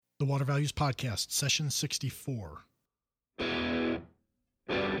The Water Values Podcast, Session 64.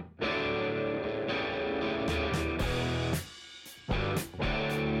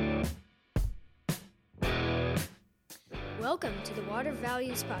 Welcome to the Water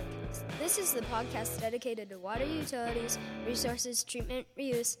Values Podcast. This is the podcast dedicated to water utilities, resources, treatment,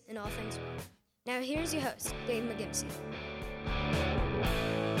 reuse, and all things water. Now here's your host, Dave McGimsey.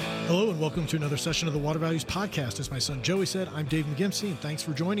 Hello and welcome to another session of the Water Values Podcast. As my son Joey said, I'm Dave McGimsey and thanks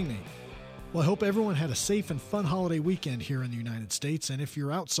for joining me. Well, I hope everyone had a safe and fun holiday weekend here in the United States. And if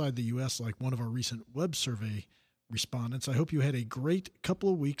you're outside the U.S., like one of our recent web survey respondents, I hope you had a great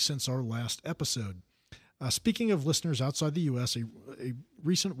couple of weeks since our last episode. Speaking of listeners outside the U.S., a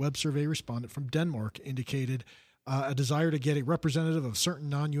recent web survey respondent from Denmark indicated a desire to get a representative of a certain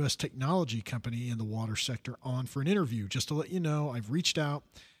non-U.S. technology company in the water sector on for an interview. Just to let you know, I've reached out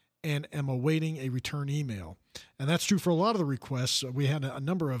and am awaiting a return email. And that's true for a lot of the requests. We had a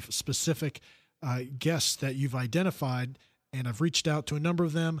number of specific guests that you've identified, and I've reached out to a number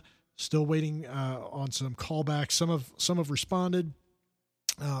of them, still waiting on some callbacks. Some have responded,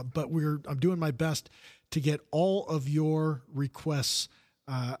 but I'm doing my best to get all of your requests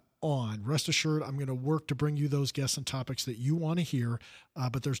on. Rest assured, I'm going to work to bring you those guests and topics that you want to hear,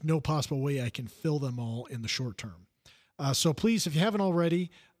 but there's no possible way I can fill them all in the short term. So please, if you haven't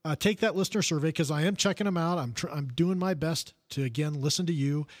already, take that listener survey because I am checking them out. I'm doing my best to, again, listen to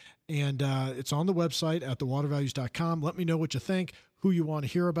you. And it's on the website at thewatervalues.com. Let me know what you think, who you want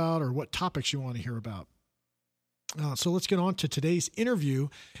to hear about, or what topics you want to hear about. So let's get on to today's interview.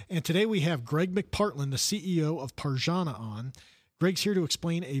 And today we have Greg McPartland, the CEO of Parjana, on. Greg's here to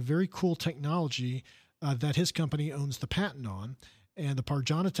explain a very cool technology that his company owns the patent on. And the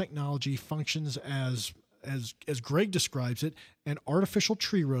Parjana technology functions as Greg describes it, an artificial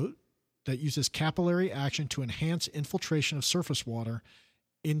tree root that uses capillary action to enhance infiltration of surface water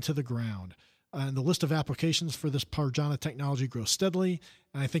into the ground. And the list of applications for this Parjana technology grows steadily,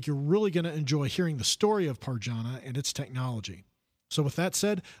 and I think you're really going to enjoy hearing the story of Parjana and its technology. So with that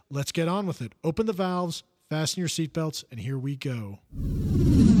said, let's get on with it. Open the valves, fasten your seatbelts, and here we go.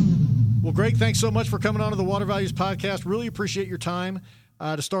 Well, Greg, thanks so much for coming on to the Water Values Podcast. Really appreciate your time.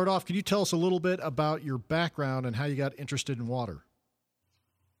 To start off, can you tell us a little bit about your background and how you got interested in water?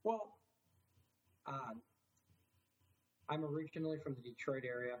 Well, I'm originally from the Detroit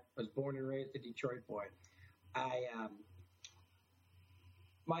area. I was born and raised a Detroit boy.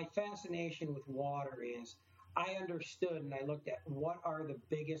 My fascination with water is I understood and I looked at what are the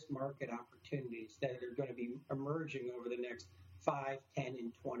biggest market opportunities that are going to be emerging over the next 5, 10,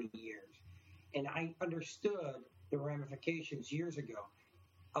 and 20 years. And I understood the ramifications years ago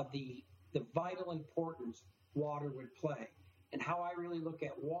of the vital importance water would play. And how I really look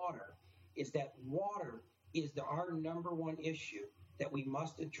at water is that water is our number one issue that we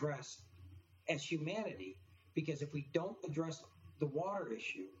must address as humanity, because if we don't address the water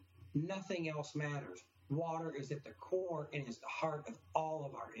issue, nothing else matters. Water is at the core and is the heart of all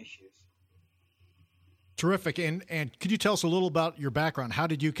of our issues. Terrific. And could you tell us a little about your background? How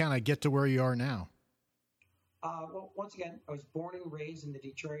did you kind of get to where you are now? Well, once again, I was born and raised in the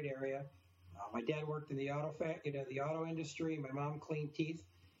Detroit area. My dad worked in the auto industry. My mom cleaned teeth.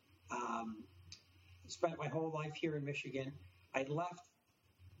 Spent my whole life here in Michigan. I left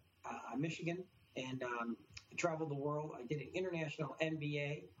Michigan and traveled the world. I did an international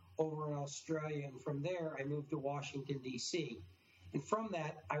MBA over in Australia, and from there I moved to Washington, D.C. And from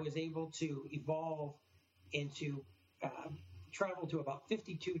that, I was able to evolve into traveled to about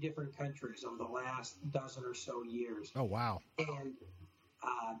 52 different countries over the last dozen or so years. Oh, wow. And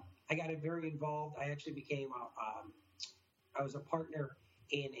I got very involved. I actually became I was a partner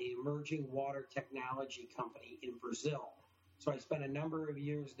in an emerging water technology company in Brazil. So I spent a number of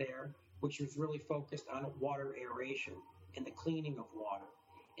years there, which was really focused on water aeration and the cleaning of water.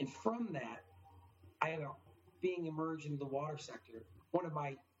 And from that, being emerged into the water sector,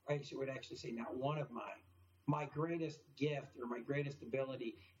 my greatest gift or my greatest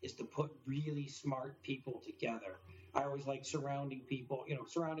ability is to put really smart people together. I always like surrounding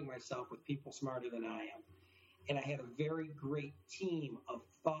myself with people smarter than I am. And I had a very great team of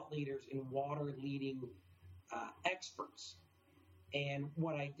thought leaders and water leading experts. And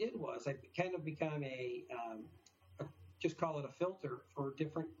what I did was I kind of become just call it a filter for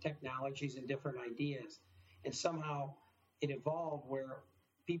different technologies and different ideas. And somehow it evolved where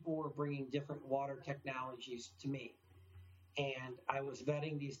people were bringing different water technologies to me. And I was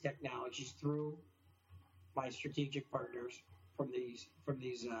vetting these technologies through my strategic partners from these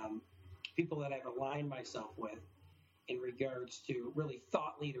people that I've aligned myself with in regards to really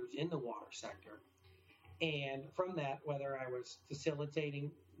thought leaders in the water sector. And from that, whether I was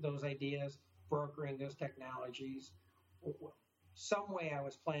facilitating those ideas, brokering those technologies. Some way I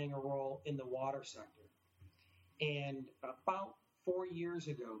was playing a role in the water sector. And about 4 years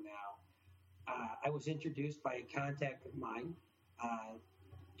ago now, I was introduced by a contact of mine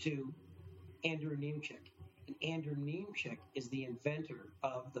to Andrew Nemchik. And Andrew Nemchik is the inventor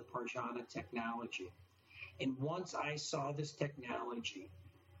of the Parjana technology. And once I saw this technology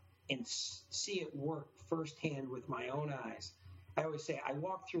and see it work firsthand with my own eyes, I always say I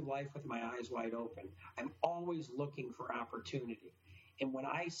walk through life with my eyes wide open. I'm always looking for opportunity. And when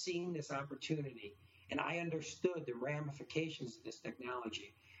I seen this opportunity and I understood the ramifications of this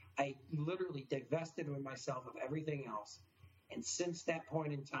technology, I literally divested with myself of everything else. And since that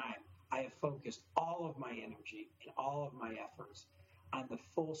point in time, I have focused all of my energy and all of my efforts on the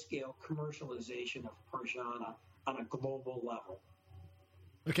full-scale commercialization of Parjana on a global level.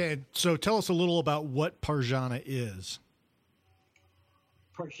 Okay, so tell us a little about what Parjana is.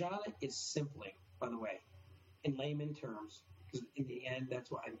 Parjana is simply, by the way, in layman terms, because in the end, that's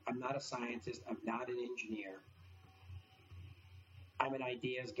why I'm not a scientist, I'm not an engineer. I'm an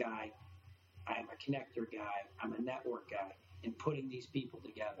ideas guy, I'm a connector guy, I'm a network guy, in putting these people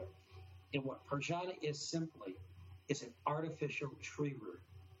together. And what Parjana is simply is an artificial tree root.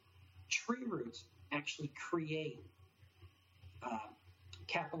 Tree roots actually create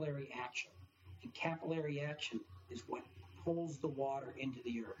capillary action. And capillary action is what pulls the water into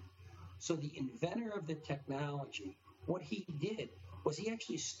the earth. So the inventor of the technology, what he did was he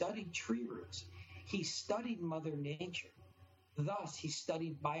actually studied tree roots. He studied Mother Nature. Thus, he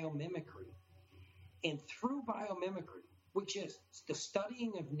studied biomimicry. And through biomimicry, which is the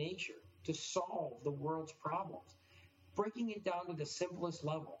studying of nature to solve the world's problems, breaking it down to the simplest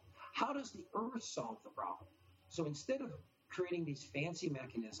level, how does the earth solve the problem? So instead of creating these fancy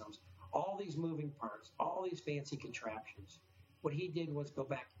mechanisms, all these moving parts, all these fancy contraptions, what he did was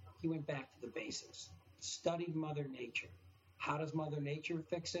he went back to the basics, studied Mother Nature. How does Mother Nature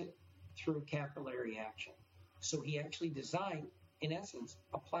fix it? Through capillary action. So he actually designed, in essence,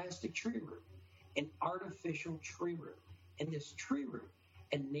 a plastic tree root, an artificial tree root. And this tree root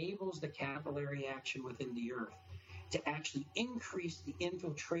enables the capillary action within the earth to actually increase the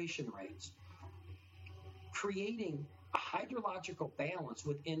infiltration rates, creating a hydrological balance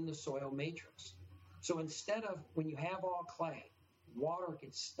within the soil matrix. So instead of when you have all clay, water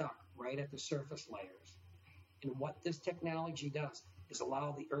gets stuck right at the surface layers. And what this technology does is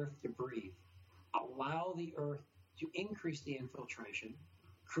allow the earth to breathe, allow the earth to increase the infiltration,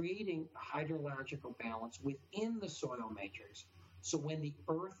 creating a hydrological balance within the soil matrix. So when the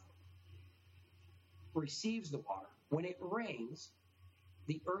earth receives the water, when it rains,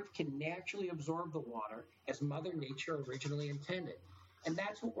 the earth can naturally absorb the water as Mother Nature originally intended. And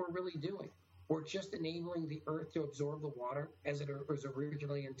that's what we're really doing. We're just enabling the earth to absorb the water as it was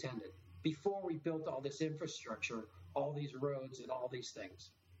originally intended, before we built all this infrastructure, all these roads and all these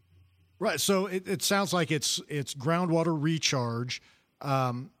things. Right. So it sounds like it's groundwater recharge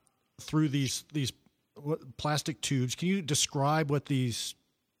through these plastic tubes. Can you describe what these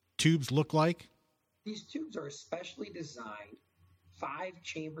tubes look like? These tubes are a specially designed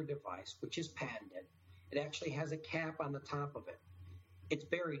 5-chamber device, which is patented. It actually has a cap on the top of it. It's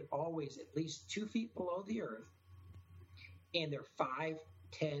buried always at least 2 feet below the earth, and they're 5,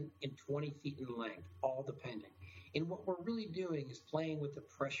 10, and 20 feet in length, all depending. And what we're really doing is playing with the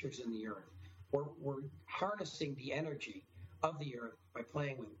pressures in the earth. We're harnessing the energy of the earth by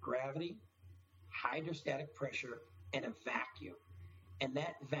playing with gravity, hydrostatic pressure, and a vacuum. And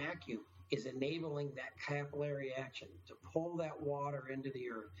that vacuum is enabling that capillary action to pull that water into the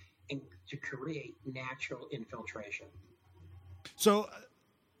earth and to create natural infiltration. So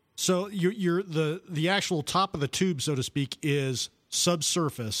you're the actual top of the tube, so to speak, is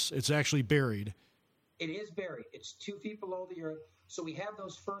subsurface. It's actually buried. It is buried. It's 2 feet below the earth. So we have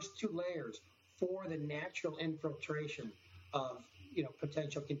those first 2 layers for the natural infiltration of,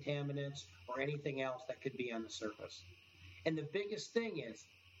 potential contaminants or anything else that could be on the surface. And the biggest thing is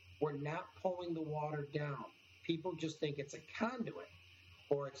we're not pulling the water down. People just think it's a conduit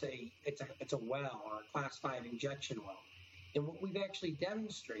or it's a well or a class 5 injection well. And what we've actually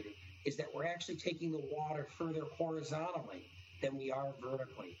demonstrated is that we're actually taking the water further horizontally than we are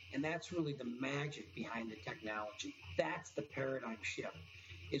vertically. And that's really the magic behind the technology. That's the paradigm shift,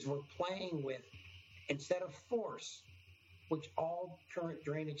 is we're playing with, instead of force, which all current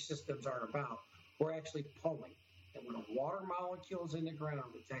drainage systems are about, we're actually pulling. And when a water molecule is in the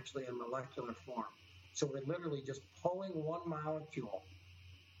ground, it's actually a molecular form. So we're literally just pulling one molecule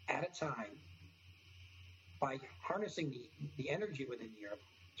at a time by harnessing the energy within the earth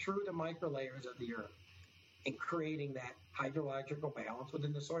through the microlayers of the earth. and creating that hydrological balance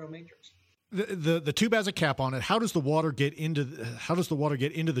within the soil matrix. The tube has a cap on it. How does the water get into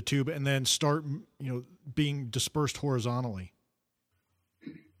the tube and then start, being dispersed horizontally?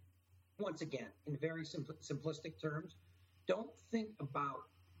 Once again, in very simplistic terms, don't think about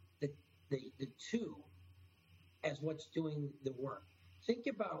the tube as what's doing the work. Think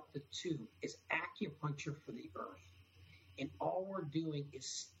about the tube as acupuncture for the earth. And all we're doing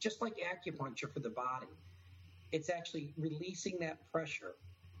is just like acupuncture for the body. It's actually releasing that pressure.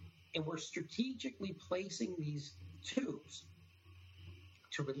 And we're strategically placing these tubes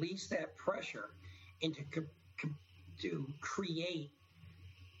to release that pressure and to create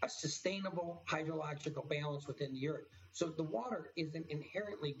a sustainable hydrological balance within the earth. So the water isn't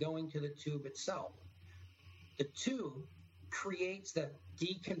inherently going to the tube itself. The tube creates the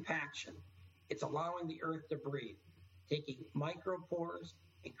decompaction. It's allowing the earth to breathe, taking micropores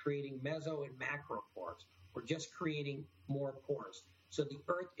and creating meso and macropores. We're just creating more pores. So the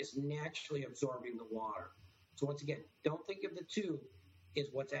earth is naturally absorbing the water. So once again, don't think of the tube as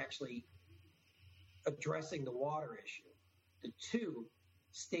what's actually addressing the water issue. The tube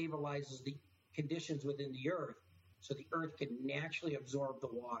stabilizes the conditions within the earth so the earth can naturally absorb the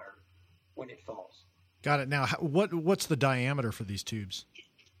water when it falls. Got it. Now, what's the diameter for these tubes?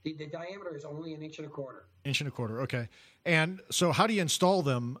 The diameter is only 1.25 inches. 1.25 inches. Okay. And so how do you install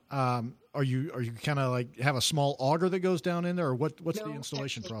them? Are you kind of like have a small auger that goes down in there, or what's the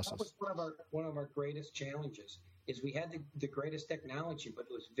installation process? That was one of our greatest challenges is we had the greatest technology, but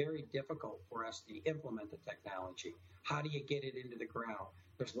it was very difficult for us to implement the technology. How do you get it into the ground?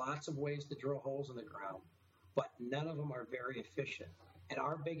 There's lots of ways to drill holes in the ground, but none of them are very efficient. And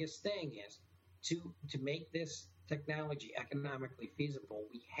our biggest thing is to make this technology economically feasible,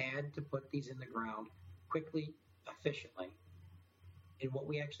 we had to put these in the ground quickly, efficiently. And what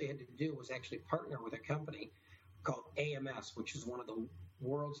we actually had to do was actually partner with a company called AMS, which is one of the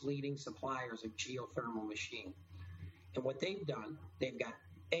world's leading suppliers of geothermal machine. And what they've done, they've got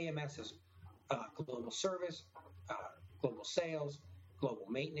AMS as global service, global sales, global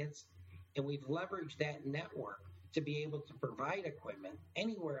maintenance, and we've leveraged that network to be able to provide equipment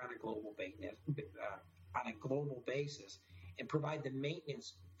anywhere on a global basis and provide the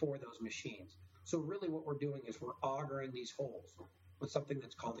maintenance for those machines. So really what we're doing is we're augering these holes with something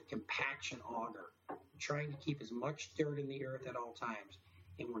that's called a compaction auger, trying to keep as much dirt in the earth at all times.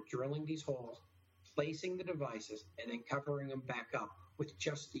 And we're drilling these holes, placing the devices, and then covering them back up with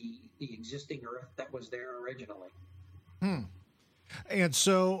just the existing earth that was there originally. And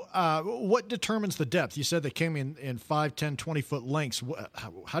so what determines the depth? You said they came in 5, 10, 20-foot lengths.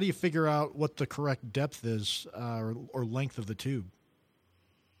 How do you figure out what the correct depth is or length of the tube?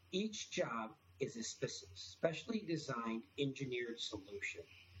 Each job is a specially designed, engineered solution.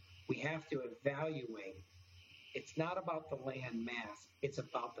 We have to evaluate. It's not about the land mass. It's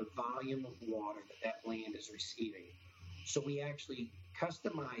about the volume of water that land is receiving. So we actually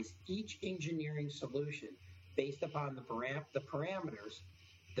customize each engineering solution based upon the parameters,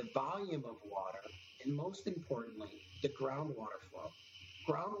 the volume of water, and most importantly, the groundwater flow.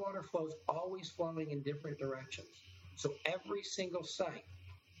 Groundwater flow is always flowing in different directions. So every single site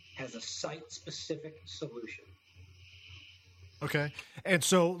has a site-specific solution. Okay. And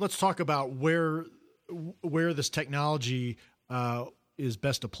so let's talk about where this technology is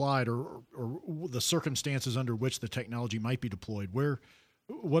best applied or the circumstances under which the technology might be deployed.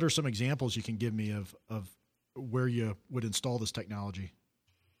 What are some examples you can give me of where you would install this technology?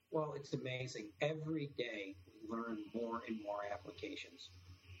 Well, it's amazing. Every day we learn more and more applications.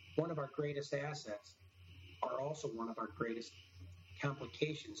 One of our greatest assets are also one of our greatest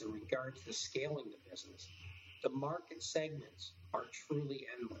complications in regards to scaling the business. The market segments are truly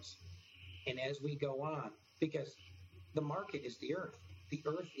endless. And as we go on, because the market is the earth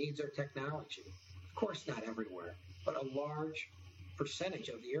needs our technology. Of course, not everywhere, but a large percentage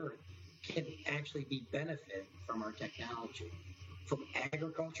of the earth can actually be benefited from our technology. From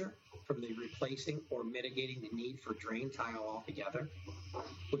agriculture, from the replacing or mitigating the need for drain tile altogether,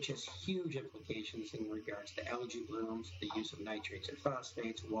 which has huge implications in regards to algae blooms, the use of nitrates and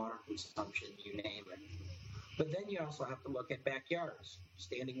phosphates, water consumption, you name it. But then you also have to look at backyards,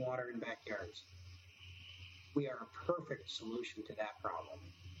 standing water in backyards. We are a perfect solution to that problem.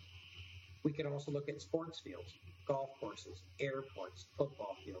 We can also look at sports fields, golf courses, airports,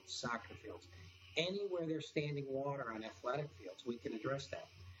 football fields, soccer fields. Anywhere there's standing water on athletic fields, we can address that.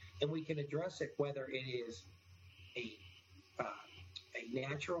 And we can address it whether it is a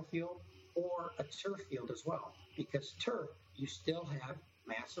natural field or a turf field as well. Because turf, you still have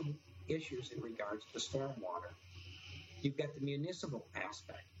massive issues in regards to stormwater. You've got the municipal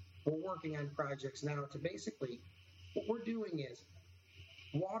aspect. we're working on projects now to basically, what we're doing is,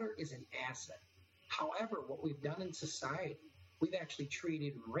 water is an asset. However, what we've done in society, we've actually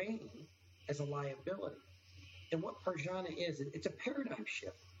treated rain as a liability. And what Parjana is, it's a paradigm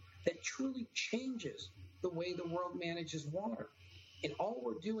shift that truly changes the way the world manages water. And all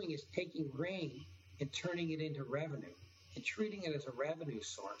we're doing is taking rain and turning it into revenue and treating it as a revenue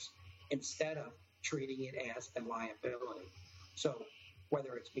source instead of treating it as a liability. So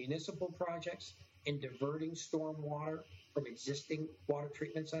whether it's municipal projects and diverting storm water from existing water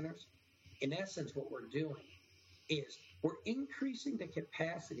treatment centers, in essence, what we're doing is we're increasing the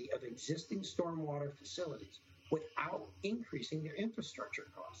capacity of existing stormwater facilities without increasing their infrastructure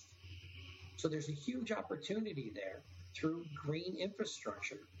costs. So there's a huge opportunity there through green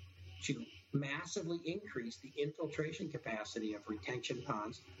infrastructure to massively increase the infiltration capacity of retention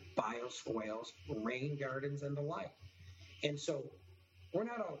ponds, bioswales, rain gardens, and the like. And so we're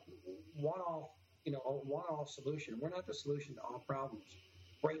not a one-off solution. We're not the solution to all problems.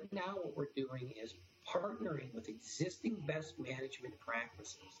 Right now, what we're doing is partnering with existing best management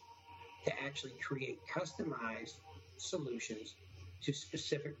practices to actually create customized solutions to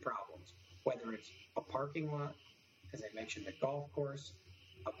specific problems, whether it's a parking lot, as I mentioned, a golf course,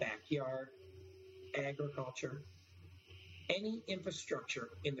 a backyard, agriculture, any infrastructure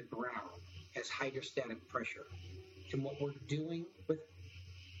in the ground has hydrostatic pressure. And what we're doing with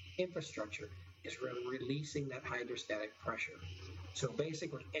infrastructure is we're releasing that hydrostatic pressure. So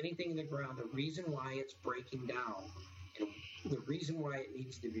basically anything in the ground, the reason why it's breaking down and the reason why it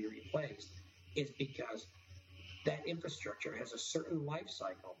needs to be replaced is because that infrastructure has a certain life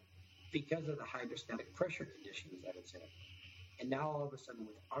cycle because of the hydrostatic pressure conditions that it's in. And now all of a sudden,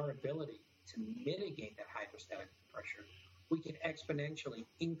 with our ability to mitigate that hydrostatic pressure, we can exponentially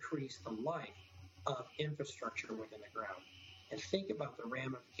increase the life of infrastructure within the ground. And think about the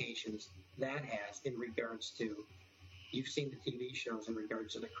ramifications that has in regards to, you've seen the TV shows in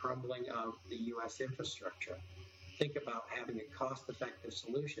regards to the crumbling of the U.S. infrastructure. Think about having a cost-effective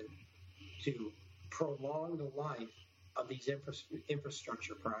solution to prolong the life of these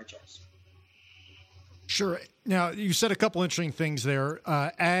infrastructure projects. Sure. Now, you said a couple interesting things there.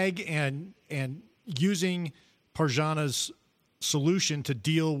 Ag and using Parjana's solution to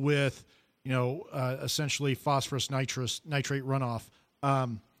deal with, essentially phosphorus nitrate runoff.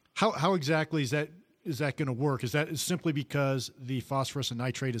 How exactly is that going to work? Is that simply because the phosphorus and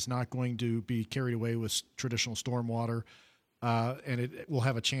nitrate is not going to be carried away with traditional stormwater, and it will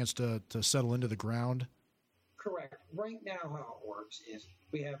have a chance to settle into the ground? Correct. Right now, how it works is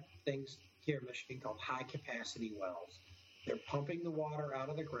we have things here in Michigan called high-capacity wells. They're pumping the water out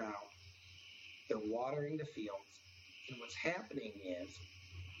of the ground. They're watering the fields. And what's happening is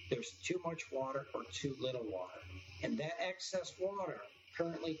there's too much water or too little water. And that excess water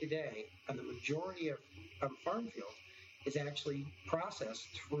currently today on the majority of farm fields is actually processed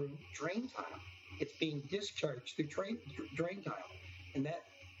through drain tile. It's being discharged through drain tile. And that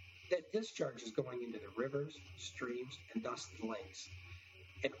discharge is going into the rivers, streams, and thus the lakes.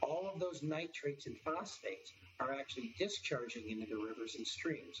 And all of those nitrates and phosphates are actually discharging into the rivers and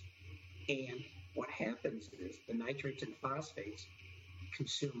streams. And what happens is the nitrates and phosphates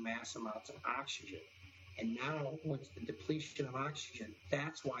consume mass amounts of oxygen. And now, once the depletion of oxygen,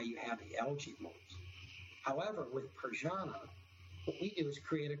 that's why you have the algae blooms. However, with Parjana, what we do is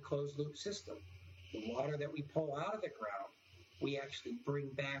create a closed-loop system. The water that we pull out of the ground, we actually bring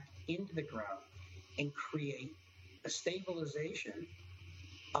back into the ground and create a stabilization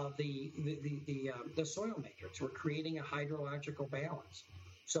of the soil matrix. We're creating a hydrological balance.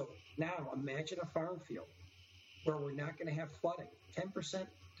 So now imagine a farm field where we're not going to have flooding. 10%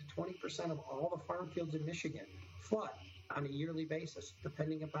 to 20% of all the farm fields in Michigan flood on a yearly basis,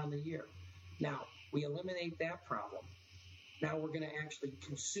 depending upon the year. Now, we eliminate that problem. Now we're going to actually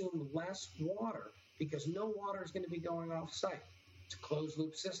consume less water because no water is going to be going off site. It's a closed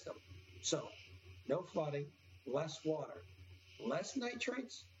loop system. So no flooding, less water, less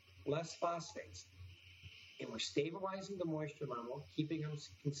nitrates, less phosphates. And we're stabilizing the moisture level, keeping them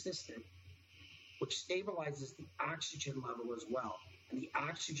consistent, which stabilizes the oxygen level as well. And the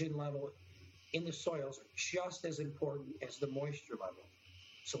oxygen level in the soils are just as important as the moisture level.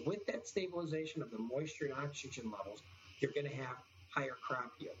 So with that stabilization of the moisture and oxygen levels, you're going to have higher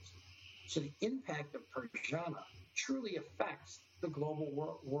crop yields. So the impact of Parjana truly affects the global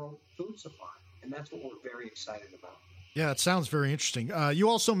world food supply. And that's what we're very excited about. Yeah, it sounds very interesting. You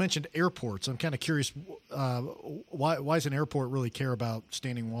also mentioned airports. I'm kind of curious, why does an airport really care about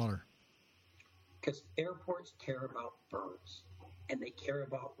standing water? Because airports care about birds and they care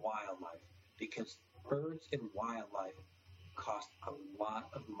about wildlife, because birds and wildlife cost a lot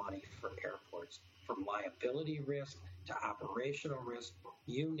of money for airports, from liability risk to operational risk,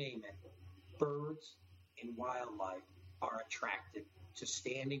 you name it. Birds and wildlife are attracted to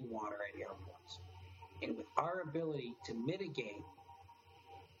standing water at airports. And with our ability to mitigate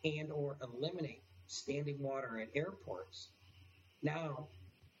and or eliminate standing water at airports, now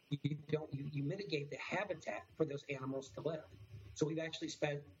you mitigate the habitat for those animals to live. So we've actually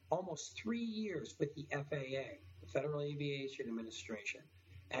spent almost 3 years with the FAA, the Federal Aviation Administration,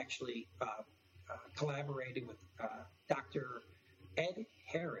 actually collaborating with Dr. Ed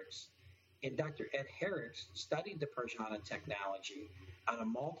Harricks. And Dr. Ed Harricks studied the Perjana technology on a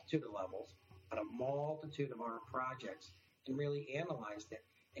multitude of levels, on a multitude of our projects, and really analyzed it.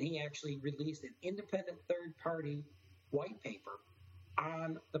 And he actually released an independent third-party white paper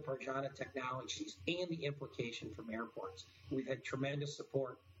on the Perjana technologies and the implication from airports. We've had tremendous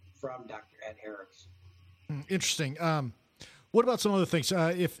support from Dr. Ed Harricks. Interesting. What about some other things?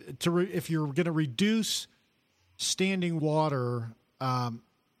 If you're going to reduce standing water,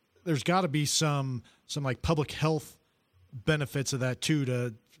 there's got to be some like public health benefits of that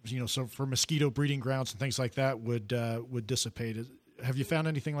too. So for mosquito breeding grounds and things like that would dissipate. Have you found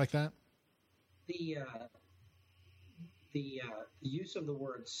anything like that? The use of the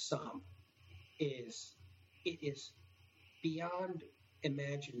word "some" is beyond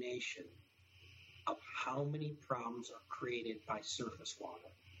imagination of how many problems are created by surface water.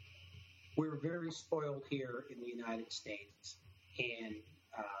 We're very spoiled here in the United States, and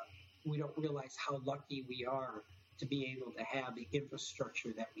we don't realize how lucky we are to be able to have the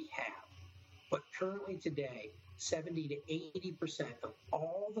infrastructure that we have. But currently today, 70 to 80% of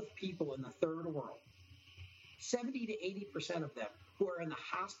all the people in the third world, 70 to 80% of them who are in the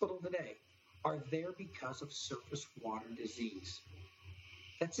hospital today are there because of surface water disease.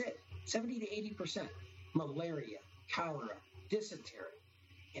 That's it. 70 to 80%. Malaria, cholera, dysentery,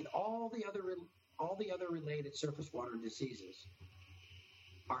 and all the other related surface water diseases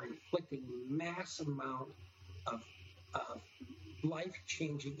are inflicting mass amount of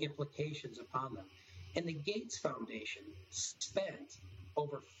life-changing implications upon them. And the Gates Foundation spent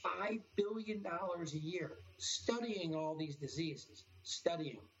over $5 billion a year studying all these diseases,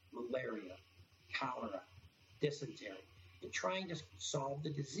 studying malaria, cholera, dysentery, and trying to solve the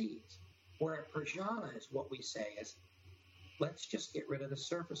disease. Where at Perjana is what we say is, let's just get rid of the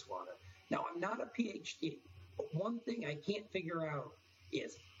surface water. Now, I'm not a PhD, but one thing I can't figure out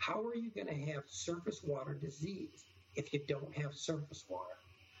is how are you going to have surface water disease if you don't have surface water?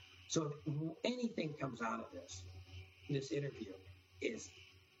 So if anything comes out of this interview is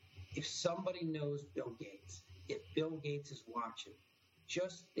if somebody knows Bill Gates, if Bill Gates is watching,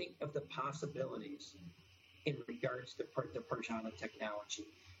 just think of the possibilities in regards to the Perjana technology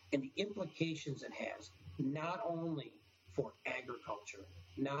and the implications it has, not only for agriculture,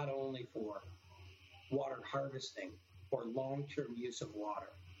 not only for water harvesting or long-term use of water,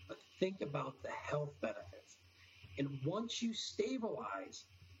 but think about the health benefits. And once you stabilize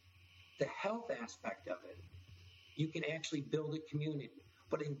the health aspect of it, you can actually build a community.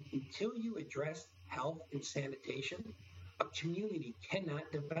 But until you address health and sanitation, a community cannot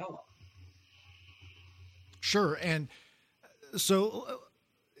develop. Sure. And so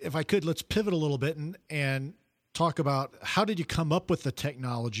if I could, let's pivot a little bit and talk about how did you come up with the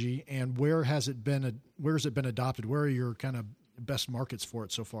technology and where has it been adopted? Where are your kind of best markets for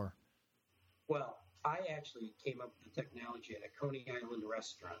it so far? Well, I actually came up with the technology at a Coney Island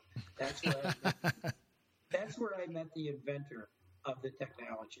restaurant. That's where I met the inventor of the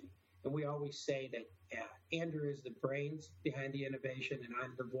technology. And we always say that Andrew is the brains behind the innovation and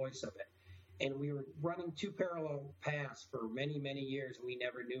I'm the voice of it. And we were running two parallel paths for many, many years, and we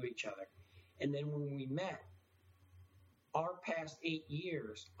never knew each other. And then when we met, our past 8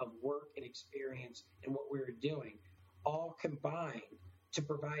 years of work and experience and what we were doing all combined to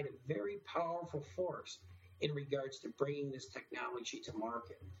provide a very powerful force in regards to bringing this technology to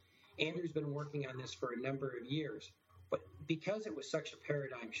market. Andrew's been working on this for a number of years, but because it was such a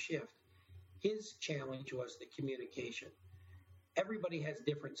paradigm shift, his challenge was the communication. Everybody has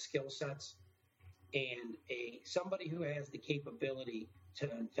different skill sets, and somebody who has the capability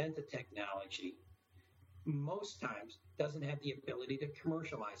to invent a technology most times doesn't have the ability to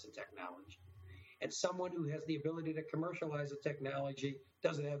commercialize the technology. And someone who has the ability to commercialize a technology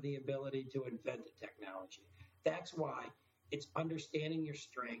doesn't have the ability to invent a technology. That's why it's understanding your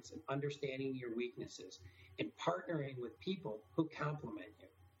strengths and understanding your weaknesses and partnering with people who complement you.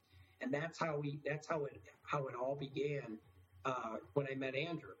 And that's how it all began when I met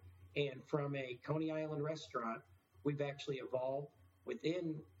Andrew. And from a Coney Island restaurant, we've actually evolved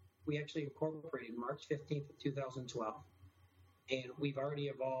we actually incorporated March 15th of 2012. And we've already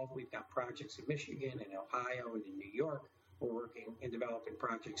evolved. We've got projects in Michigan and Ohio and in New York. We're working and developing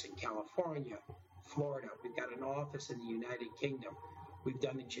projects in California, Florida. We've got an office in the United Kingdom. We've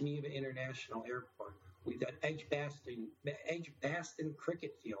done the Geneva International Airport. We've done Edgbaston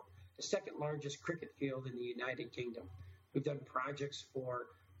Cricket Field, the second largest cricket field in the United Kingdom. We've done projects for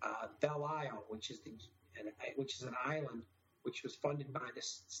Belle Isle, which is an island which was funded by the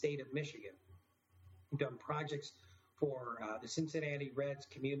state of Michigan. We've done projects for the Cincinnati Reds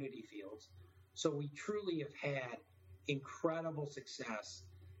community fields. So we truly have had incredible success.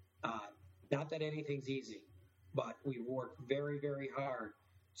 Not that anything's easy, but we work very, very hard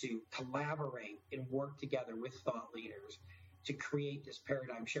to collaborate and work together with thought leaders to create this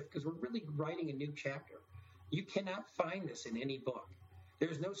paradigm shift, because we're really writing a new chapter. You cannot find this in any book.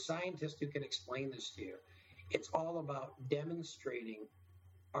 There's no scientist who can explain this to you. It's all about demonstrating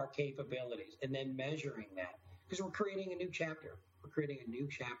our capabilities and then measuring that, because we're creating a new chapter. We're creating a new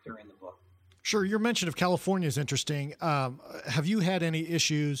chapter in the book. Sure. Your mention of California is interesting. Have you had any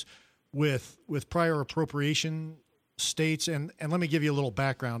issues with prior appropriation states? And let me give you a little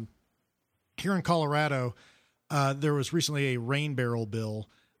background. Here in Colorado, there was recently a rain barrel bill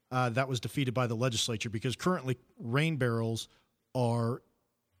that was defeated by the legislature, because currently rain barrels are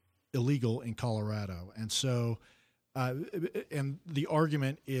illegal in Colorado. And so, and the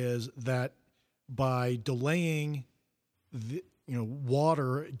argument is that by delaying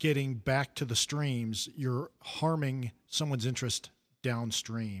water getting back to the streams, you're harming someone's interest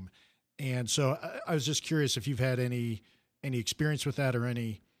downstream. And so I was just curious if you've had any experience with that, or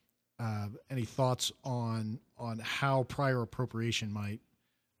any thoughts on how prior appropriation might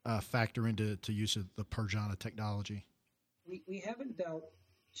factor into use of the Parjana technology. We haven't dealt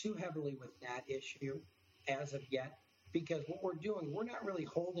too heavily with that issue as of yet, because what we're doing, we're not really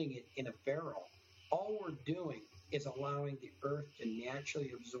holding it in a barrel. All we're doing is allowing the earth to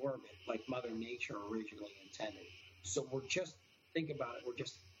naturally absorb it like Mother Nature originally intended. So think about it, we're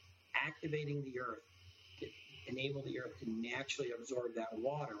just activating the earth to enable the earth to naturally absorb that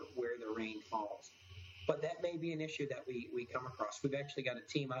water where the rain falls. But that may be an issue that we come across. We've actually got a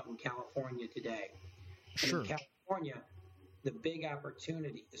team out in California today. Sure. And in California, the big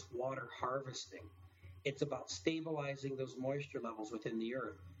opportunity is water harvesting. It's about stabilizing those moisture levels within the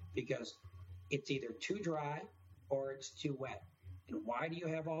earth, because it's either too dry or it's too wet. And why do you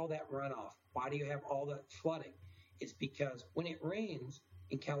have all that runoff? Why do you have all that flooding? It's because when it rains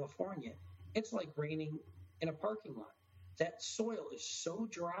in California, it's like raining in a parking lot. That soil is so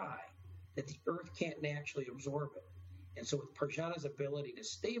dry that the earth can't naturally absorb it. And so with Parjana's ability to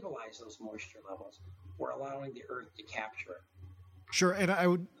stabilize those moisture levels, we're allowing the earth to capture it. Sure. And I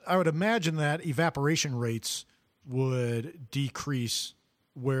would imagine that evaporation rates would decrease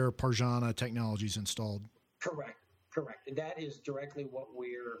where Parjana technology is installed. Correct. And that is directly what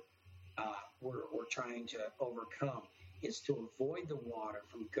we're trying to overcome, is to avoid the water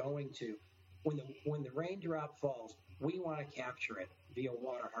from going to, when the raindrop falls, we want to capture it via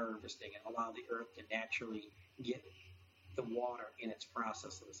water harvesting and allow the earth to naturally get the water in its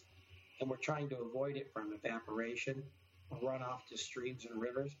processes. And we're trying to avoid it from evaporation, runoff to streams and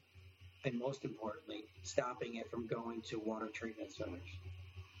rivers, and most importantly, stopping it from going to water treatment centers.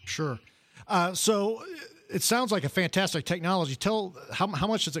 Sure. So it sounds like a fantastic technology. Tell how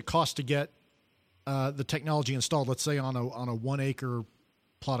much does it cost to get the technology installed? Let's say on a 1 acre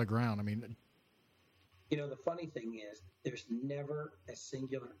plot of ground. I mean, the funny thing is, there's never a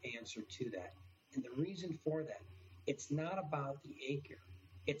singular answer to that, and the reason for that, it's not about the acre;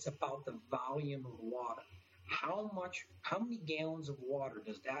 it's about the volume of water. How many gallons of water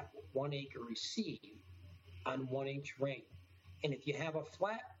does that 1 acre receive on 1 inch rain? And if you have a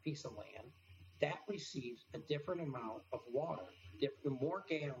flat piece of land, that receives a different amount of water,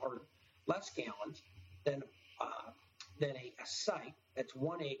 less gallons than a site that's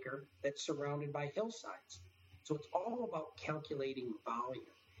 1 acre that's surrounded by hillsides. So it's all about calculating volume.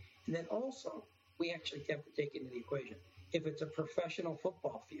 And then also, we actually have to take into the equation, if it's a professional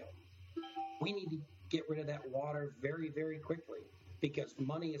football field, we need to get rid of that water very, very quickly, because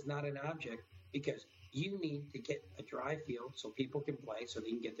money is not an object, because you need to get a dry field so people can play, so they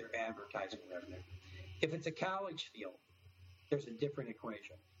can get their advertising revenue. If it's a college field, there's a different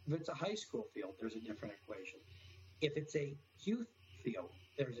equation. If it's a high school field, there's a different equation. If it's a youth field,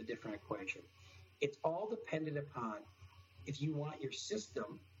 there's a different equation. It's all dependent upon if you want your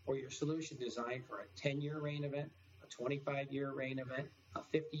system or your solution designed for a 10-year rain event, a 25-year rain event, a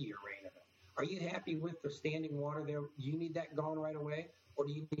 50-year rain event. Are you happy with the standing water there? Do you need that gone right away? Or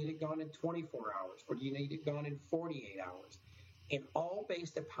do you need it gone in 24 hours? Or do you need it gone in 48 hours? And all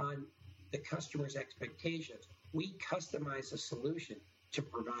based upon the customer's expectations, we customize a solution to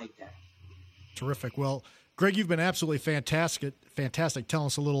provide that. Terrific. Well, Greg, you've been absolutely fantastic telling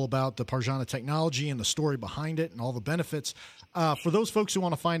us a little about the Parjana technology and the story behind it and all the benefits. For those folks who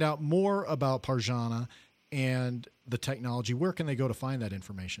want to find out more about Parjana and the technology, where can they go to find that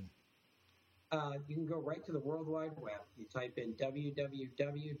information? You can go right to the World Wide Web. You type in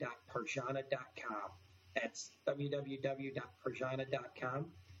www.parjana.com. That's www.parjana.com.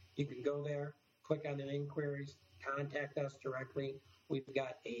 You can go there, click on the inquiries, contact us directly. We've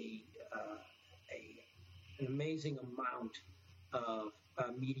got an amazing amount of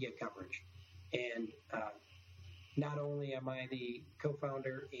media coverage. And not only am I the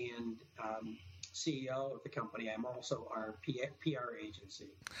co-founder and CEO of the company, I'm also our PR agency.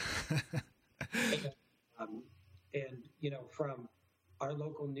 And from our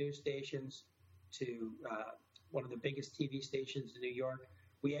local news stations to one of the biggest TV stations in New York,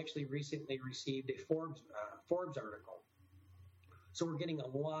 we actually recently received a Forbes article. So we're getting a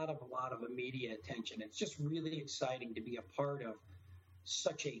lot of media attention. It's just really exciting to be a part of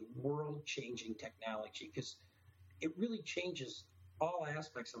such a world-changing technology, because it really changes all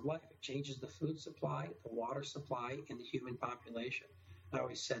aspects of life. It changes the food supply, the water supply, and the human population. I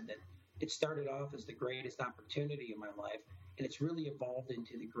always said that it started off as the greatest opportunity in my life, and it's really evolved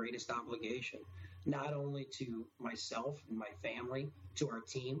into the greatest obligation, not only to myself and my family, to our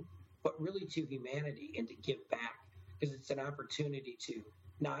team, but really to humanity and to give back, because it's an opportunity to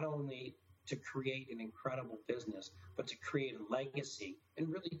not only to create an incredible business, but to create a legacy and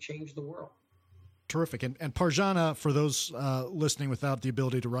really change the world. Terrific. And Parjana, for those listening without the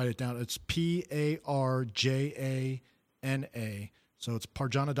ability to write it down, it's Parjana. So it's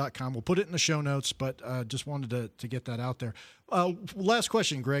parjana.com. We'll put it in the show notes, but just wanted to get that out there. Last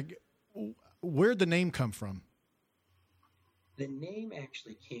question, Greg. Where'd the name come from? The name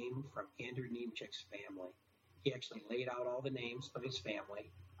actually came from Andrew Niemczyk's family. He actually laid out all the names of his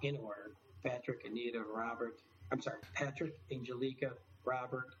family in order. Patrick, Angelica,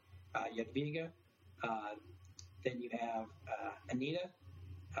 Robert, Jadwiga. Then you have Anita,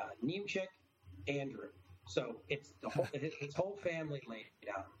 Niemczyk, Andrew. So it's his whole family laid it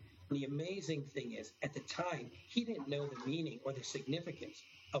out. And the amazing thing is, at the time, he didn't know the meaning or the significance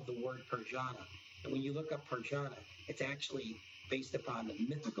of the word Parjana. And when you look up Parjana, it's actually based upon the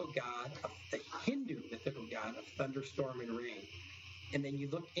Hindu mythical god of thunderstorm and rain. And then you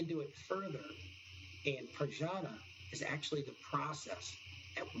look into it further, and Parjana is actually the process.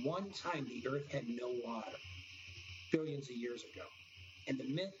 At one time, the earth had no water, billions of years ago. And the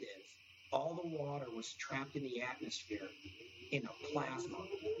myth is, all the water was trapped in the atmosphere in a plasma.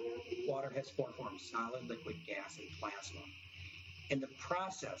 Water has four forms: solid, liquid, gas, and plasma. And the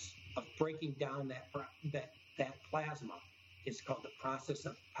process of breaking down that plasma is called the process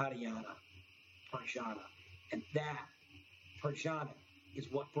of Parjana. And that Parjana is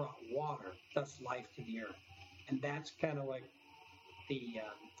what brought water, thus life, to the earth. And that's kind of like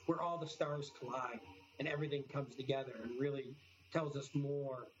where all the stars collide and everything comes together and really tells us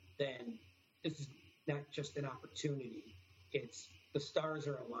more than this is not just an opportunity. It's the stars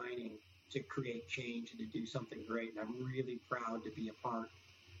are aligning to create change and to do something great. And I'm really proud to be a part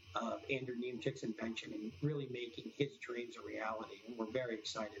of Andrew Niemczyk's invention and really making his dreams a reality. And we're very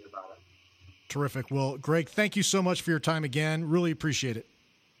excited about it. Terrific. Well, Greg, thank you so much for your time again. Really appreciate it.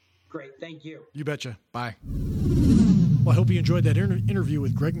 Great. Thank you. You betcha. Bye. Well, I hope you enjoyed that interview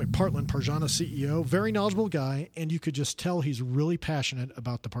with Greg McPartland, Parjana CEO. Very knowledgeable guy, and you could just tell he's really passionate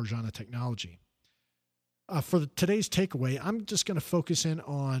about the Parjana technology. For today's takeaway, I'm just going to focus in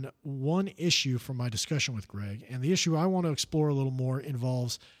on one issue from my discussion with Greg, and the issue I want to explore a little more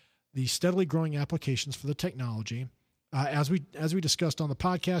involves the steadily growing applications for the technology. As we discussed on the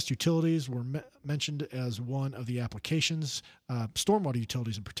podcast, utilities were mentioned as one of the applications. Stormwater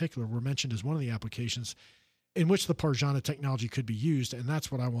utilities in particular were mentioned as one of the applications in which the Parjana technology could be used, and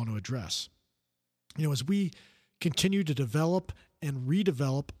that's what I want to address. As we continue to develop and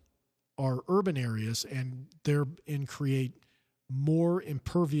redevelop our urban areas and therein create more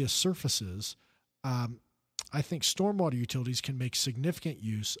impervious surfaces, I think stormwater utilities can make significant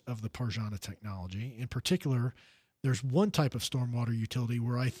use of the Parjana technology. In particular, there's one type of stormwater utility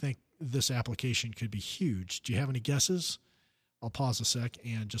where I think this application could be huge. Do you have any guesses? I'll pause a sec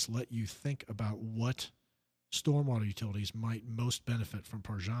and just let you think about what stormwater utilities might most benefit from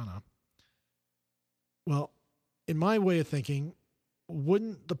Parjana. Well, in my way of thinking,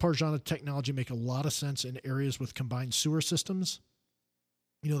 wouldn't the Parjana technology make a lot of sense in areas with combined sewer systems?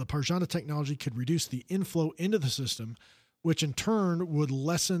 The Parjana technology could reduce the inflow into the system, which in turn would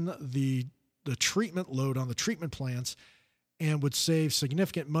lessen the treatment load on the treatment plants and would save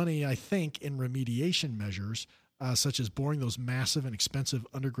significant money, I think, in remediation measures such as boring those massive and expensive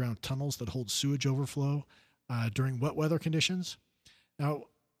underground tunnels that hold sewage overflow during wet weather conditions. Now,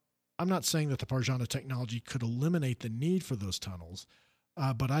 I'm not saying that the Parjana technology could eliminate the need for those tunnels,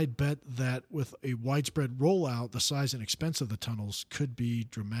 but I'd bet that with a widespread rollout, the size and expense of the tunnels could be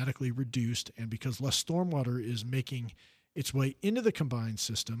dramatically reduced. And because less stormwater is making its way into the combined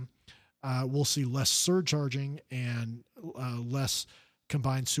system, we'll see less surcharging and less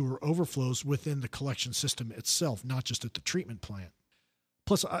combined sewer overflows within the collection system itself, not just at the treatment plant.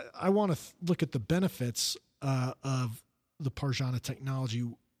 Plus, I want to look at the benefits of the Parjana technology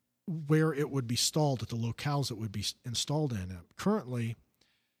where it would be installed, at the locales it would be installed in. Currently,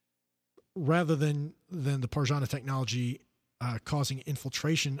 rather than the Parjana technology causing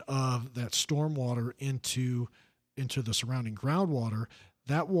infiltration of that stormwater into the surrounding groundwater,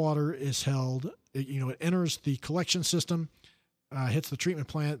 that water is held, it enters the collection system, hits the treatment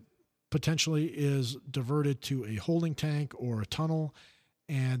plant, potentially is diverted to a holding tank or a tunnel,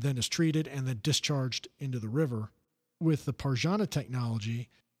 and then is treated and then discharged into the river. With the Parjana technology,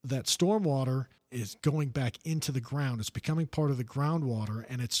 that stormwater is going back into the ground. It's becoming part of the groundwater,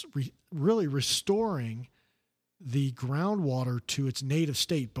 and it's really restoring the groundwater to its native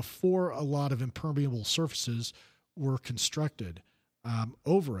state before a lot of impermeable surfaces were constructed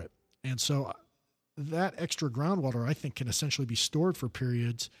over it. And so that extra groundwater, I think, can essentially be stored for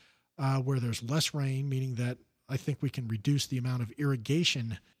periods where there's less rain, meaning that I think we can reduce the amount of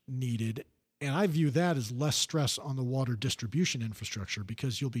irrigation needed. And I view that as less stress on the water distribution infrastructure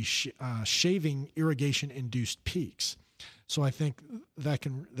because you'll be shaving irrigation-induced peaks. So I think that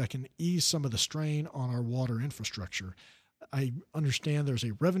can ease some of the strain on our water infrastructure. I understand there's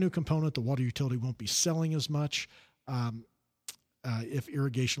a revenue component. The water utility won't be selling as much if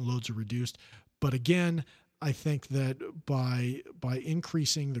irrigation loads are reduced. But again, I think that by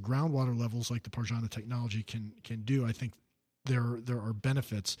increasing the groundwater levels like the Parjana technology can do, I think there are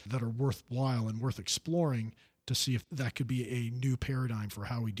benefits that are worthwhile and worth exploring to see if that could be a new paradigm for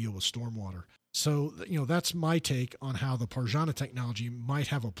how we deal with stormwater. So, that's my take on how the Parjana technology might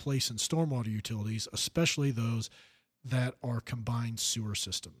have a place in stormwater utilities, especially those that are combined sewer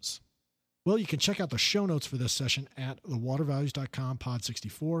systems. Well, you can check out the show notes for this session at thewatervalues.com, pod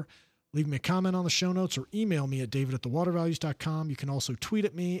 64. Leave me a comment on the show notes or email me at david@thewatervalues.com. You can also tweet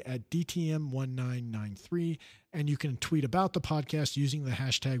at me at DTM1993, and you can tweet about the podcast using the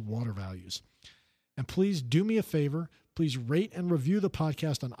hashtag watervalues. And please do me a favor. Please rate and review the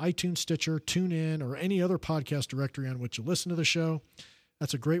podcast on iTunes, Stitcher, TuneIn, or any other podcast directory on which you listen to the show.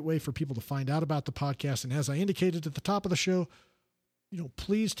 That's a great way for people to find out about the podcast. And as I indicated at the top of the show,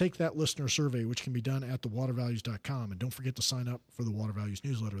 please take that listener survey, which can be done at thewatervalues.com. And don't forget to sign up for the Water Values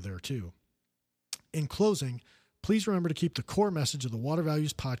newsletter there too. In closing, please remember to keep the core message of the Water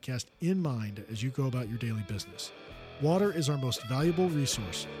Values podcast in mind as you go about your daily business. Water is our most valuable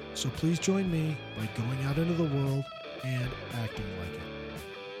resource, so please join me by going out into the world and acting like it.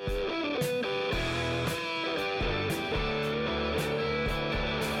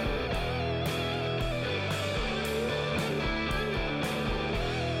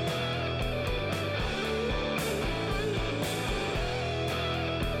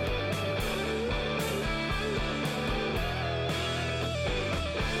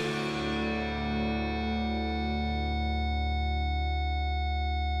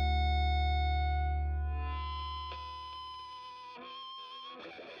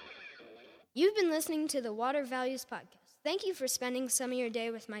 You've been listening to the Water Values Podcast. Thank you for spending some of your day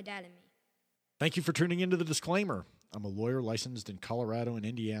with my dad and me. Thank you for tuning into the disclaimer. I'm a lawyer licensed in Colorado and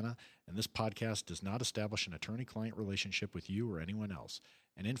Indiana, and this podcast does not establish an attorney-client relationship with you or anyone else,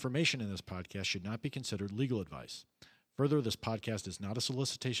 and information in this podcast should not be considered legal advice. Further, this podcast is not a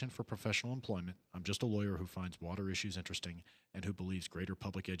solicitation for professional employment. I'm just a lawyer who finds water issues interesting and who believes greater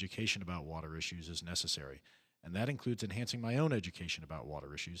public education about water issues is necessary. And that includes enhancing my own education about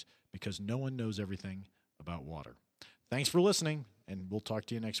water issues because no one knows everything about water. Thanks for listening, and we'll talk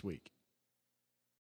to you next week.